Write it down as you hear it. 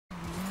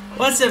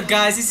What's up,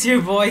 guys? It's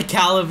your boy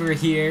Caliber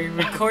here,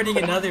 recording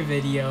another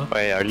video.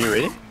 Wait, are you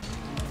ready?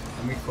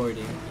 I'm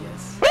recording,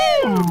 yes.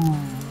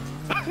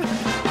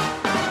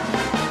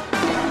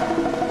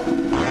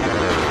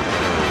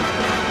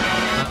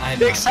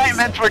 The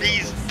excitement for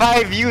these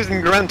 5 views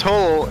in grand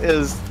total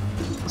is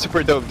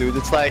super dope, dude.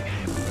 It's like,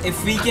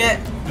 if we get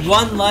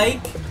 1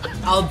 like,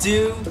 I'll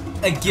do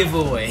a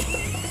giveaway.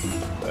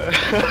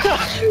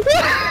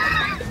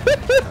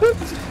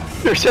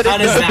 You're setting, How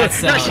does that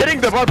sound? You're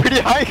setting the bar pretty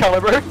high,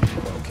 Caliber.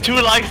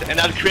 2 likes and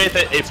I'll create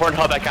a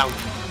Pornhub account.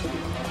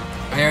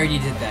 I already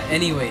did that.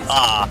 Anyways,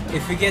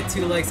 if we get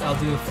 2 likes, I'll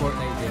do a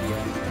Fortnite video.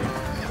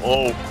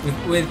 Oh.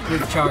 With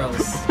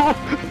Charles.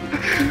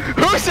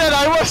 Who said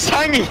I was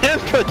signing in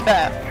for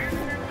that?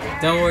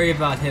 Don't worry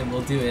about him.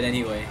 We'll do it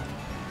anyway.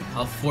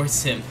 I'll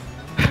force him.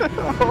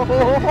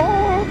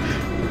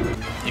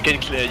 You can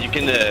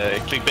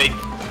clickbait.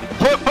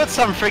 Put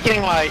some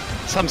freaking like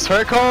some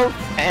circle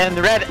and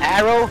red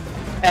arrow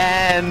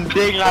and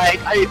being like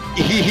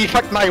he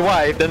fucked my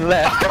wife then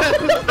left.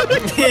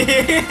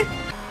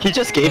 He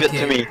just gave it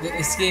to me.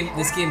 This game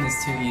is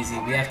too easy.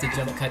 We have to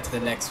jump cut to the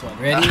next one.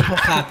 Ready?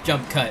 Clap,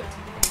 jump cut.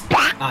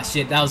 Ah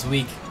shit, that was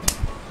weak.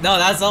 No,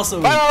 that's also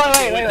weak.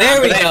 Wait,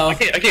 there we go.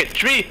 Okay,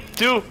 3,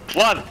 2,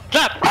 1,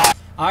 clap!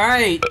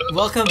 Alright,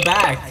 welcome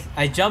back.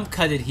 I jump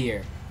cutted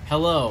here.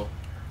 Hello.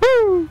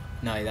 Woo!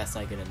 No, that's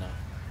not good enough.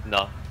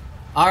 No.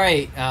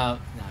 Alright, no.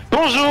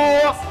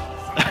 Bonjour!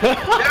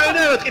 Bienvenue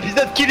à votre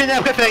épisode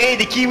culinaire préféré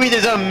des kiwis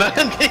des hommes.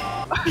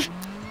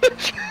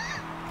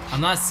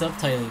 I'm not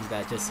subtitling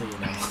that, just so you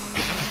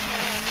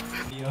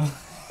know.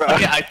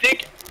 Okay, I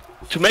think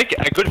to make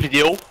a good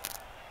video,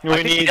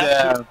 we need.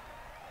 I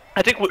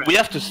think we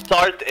have to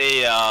start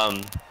a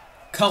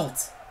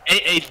cult.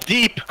 A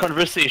deep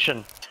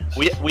conversation.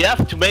 We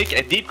have to make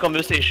a deep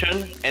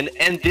conversation and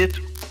end it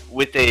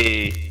with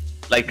a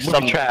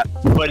some trap.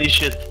 funny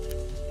shit.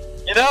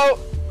 You know,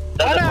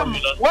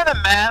 That's when a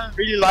man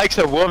really likes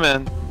a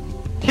woman,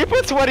 he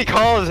puts what he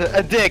calls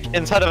a dick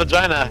inside a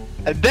vagina,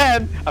 and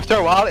then after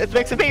a while, it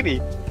makes a baby.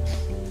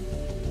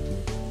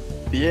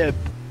 The end.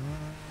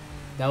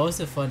 That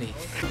wasn't funny.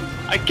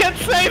 I can't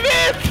save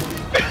it.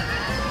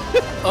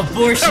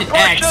 Abortion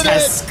X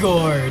has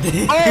scored.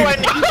 Oh,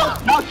 and you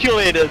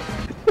calculated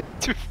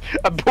to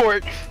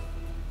abort.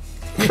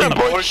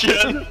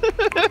 Abortion.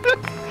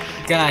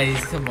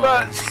 Guys, come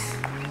on.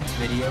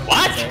 Video.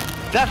 What?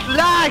 That's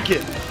lag.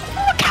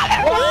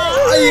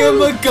 I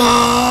am a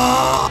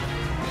god.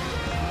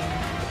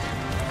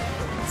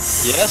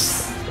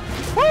 Yes.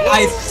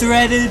 I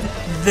threaded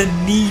the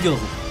needle.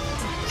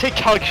 Say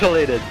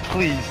calculated,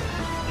 please.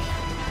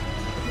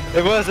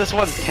 It was this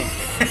one thing.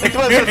 It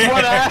was this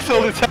one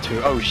asshole who said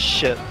to. Oh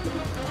shit.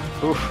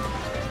 Oof.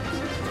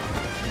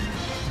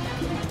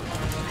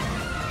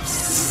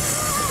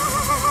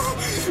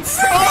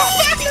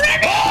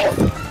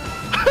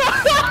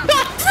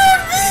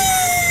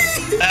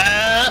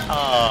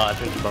 I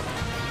think it's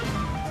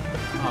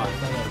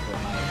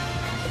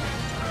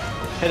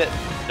Hit it.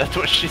 That's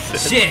what she said.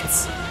 Shit!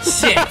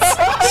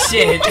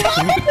 Shit!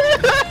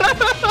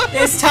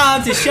 It's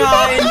time to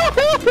shine!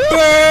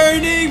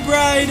 Burning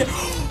bright!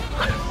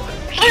 I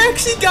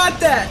actually got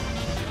that!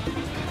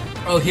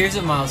 Oh, here's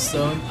a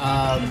milestone.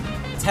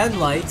 10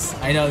 likes.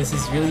 I know this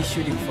is really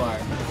shooting far.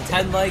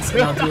 10 likes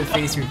and I'll do a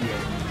face reveal.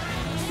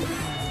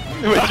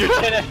 With your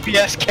 10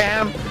 FPS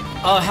cam?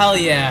 Oh, hell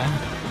yeah.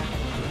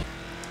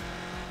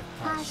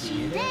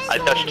 I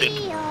touched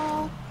it.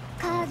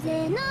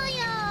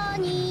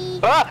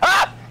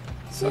 Ah!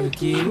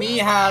 Kimi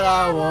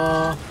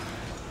halawo.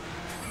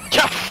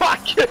 Yeah,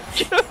 fuck it!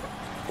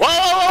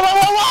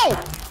 Whoa!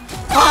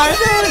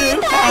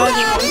 Come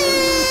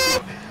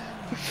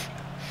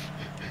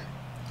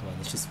on,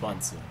 let's just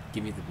spawn soon.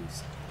 Give me the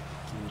boost.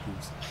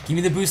 Give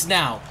me the boost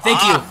now.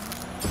 Thank you.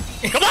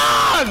 Come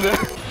on!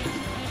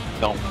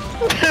 No.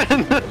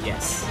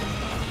 Yes.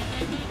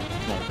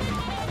 No.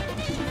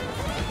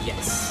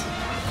 Yes.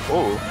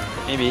 Oh,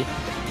 maybe.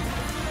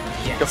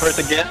 Yes. Go for it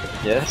again.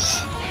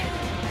 Yes.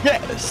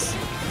 Yes.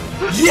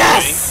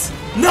 Yes!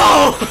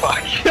 No!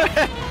 Fuck.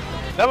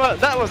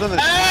 that wasn't a.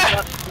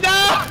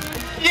 No!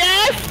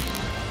 Yes!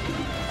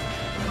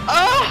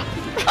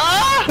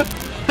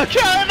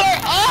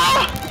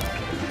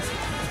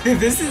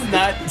 This is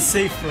not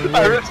safe for me.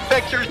 I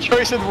respect your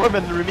choice in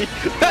women, Rumi.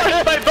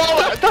 Touch my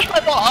ball! Touch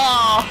my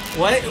ball!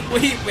 What?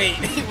 Wait.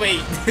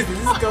 This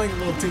is going a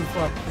little too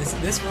far. This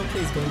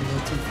roleplay is going a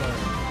little too far.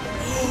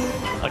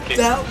 Okay.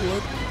 That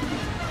one.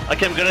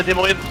 Okay, I'm gonna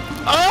demo it.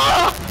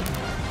 Ah!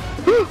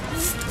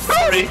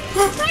 Sorry.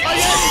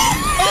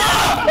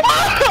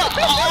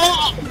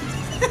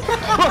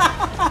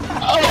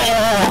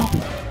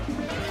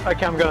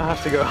 Okay, I'm gonna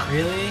have to go.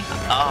 Really?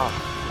 Oh.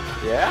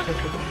 Yeah?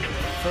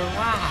 For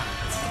what?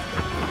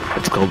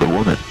 It's called a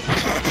woman. Do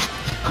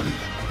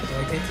I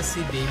get to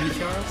see baby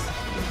Charles?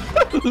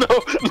 No,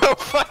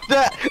 fuck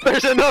that!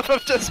 There's enough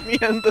of just me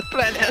on the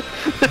planet!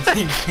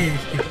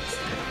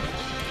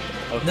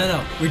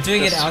 No, we're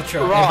doing an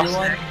outro. Ross.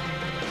 Everyone,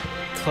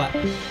 clap.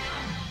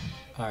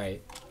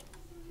 Alright.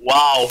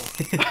 Wow.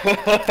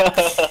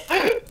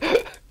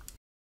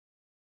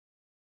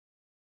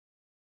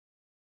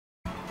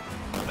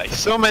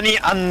 So many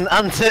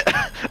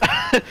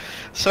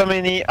so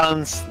many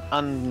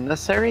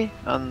unnecessary.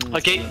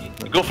 Okay,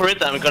 go for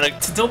it. I'm gonna.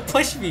 Don't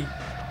push me.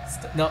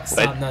 No,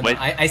 stop. No. Wait.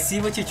 I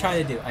see what you're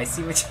trying to do. I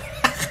see what you.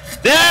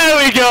 There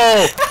we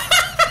go.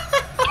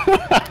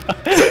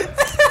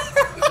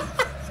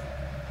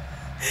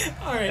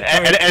 Alright.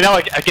 And now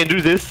I can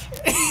do this.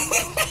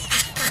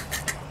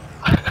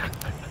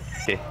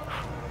 Okay.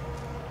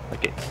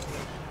 Okay.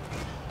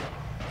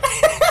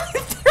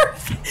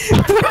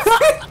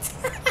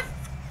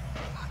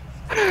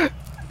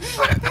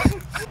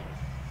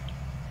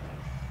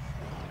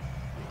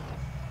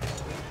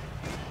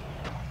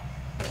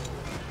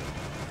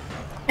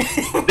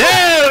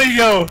 There we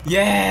go.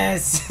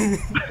 Yes.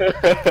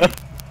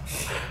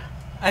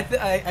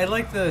 I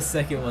like the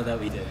second one that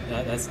we did.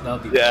 That'll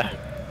be perfect.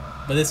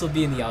 But this will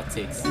be in the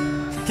outtakes.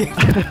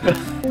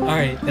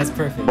 Alright, that's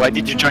perfect. Why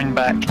did you join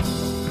back?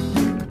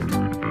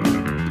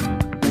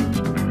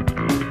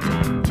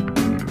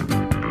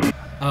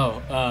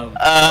 Oh,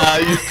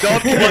 you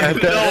don't want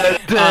to know.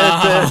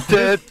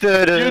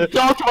 You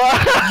don't want.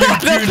 You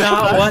do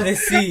not want to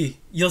see.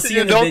 You'll see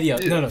in the video.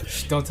 No,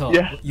 shh, don't tell.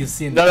 Yeah. You'll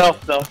see in the video.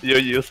 No.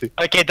 You'll see.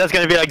 Okay, that's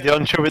gonna be like the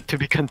intro to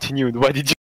be continued. Why did you?